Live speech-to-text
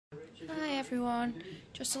everyone,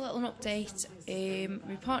 just a little update.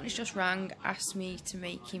 My partner's just rang, asked me to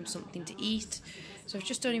make him something to eat. So I've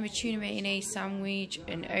just done him a tuna mayonnaise sandwich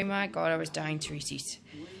and oh my god, I was dying to eat it.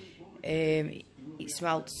 It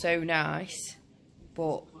smelled so nice,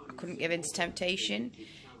 but I couldn't give in to temptation.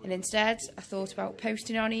 And instead, I thought about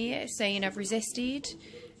posting on here saying I've resisted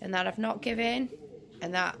and that I've not given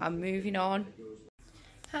and that I'm moving on.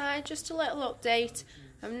 Hi, just a little update.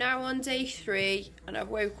 I'm now on day 3 and I've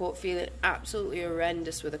woke up feeling absolutely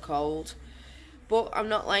horrendous with a cold. But I'm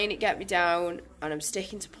not letting it get me down and I'm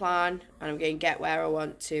sticking to plan and I'm going to get where I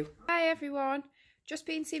want to. Hi everyone, just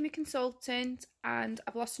been seeing my consultant and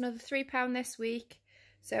I've lost another £3 this week.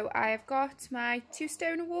 So I have got my 2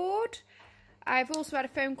 stone award. I've also had a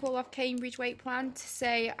phone call off Cambridge Weight Plan to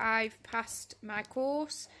say I've passed my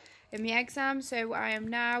course in my exam. So I am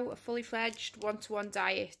now a fully fledged one-to-one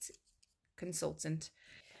diet consultant.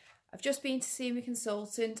 I've just been to see my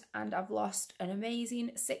consultant and I've lost an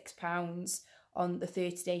amazing £6 on the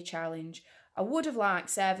 30-day challenge. I would have liked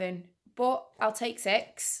 7, but I'll take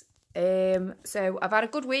 6. So I've had a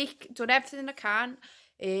good week, done everything I can.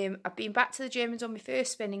 I've been back to the gym and done my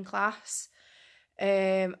first spinning class.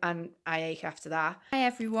 And I ache after that. Hi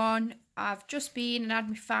everyone, I've just been and had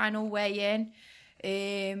my final weigh-in.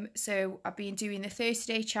 So I've been doing the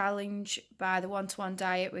 30-day challenge by the one-to-one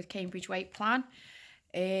diet with Cambridge Weight Plan.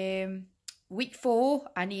 Week 4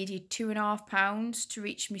 I needed £2.5 to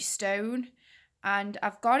reach my stone and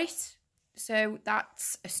I've got it. So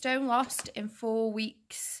that's a stone lost in 4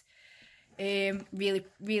 weeks. Really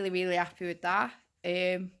happy with that.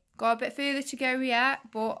 Got a bit further to go yet,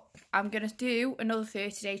 but I'm going to do another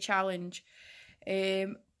 30-day challenge.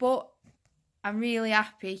 But I'm really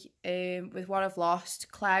happy with what I've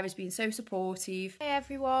lost. Claire has been so supportive. Hey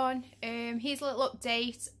everyone, here's a little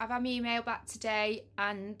update. I've had my email back today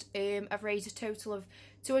and I've raised a total of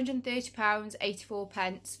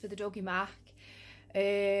 £230.84 for the Dougie Mac.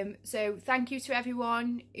 So thank you to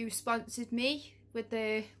everyone who sponsored me with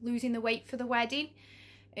the losing the weight for the wedding.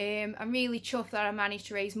 I'm really chuffed that I managed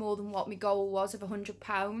to raise more than what my goal was of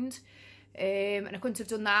 £100. And I couldn't have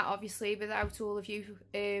done that obviously without all of you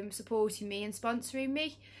supporting me and sponsoring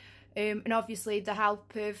me, and obviously the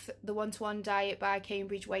help of the one-to-one diet by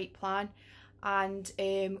Cambridge Weight Plan and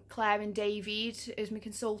Claire and David as my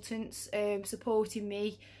consultants supporting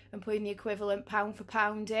me and putting the equivalent pound for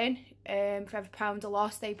pound in. For every £1 I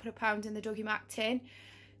lost they put a £1 in the Dougie Mac tin,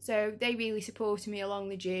 so they really supported me along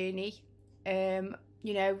the journey.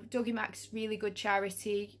 You know, Dougie Mac's really good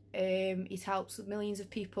charity. It helps millions of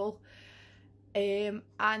people.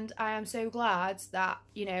 And I am so glad that,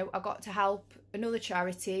 you know, I got to help another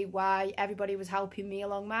charity while everybody was helping me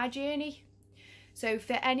along my journey. So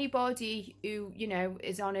for anybody who, you know,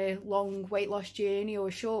 is on a long weight loss journey or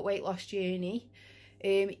a short weight loss journey,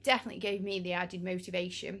 it definitely gave me the added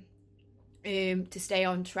motivation to stay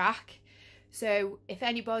on track. So if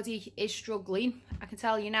anybody is struggling, I can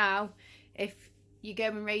tell you now, if you go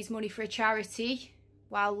and raise money for a charity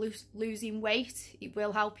while losing weight, it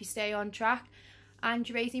will help you stay on track and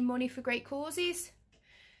you're raising money for great causes.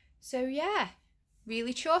 So yeah,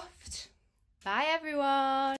 really chuffed. Bye everyone.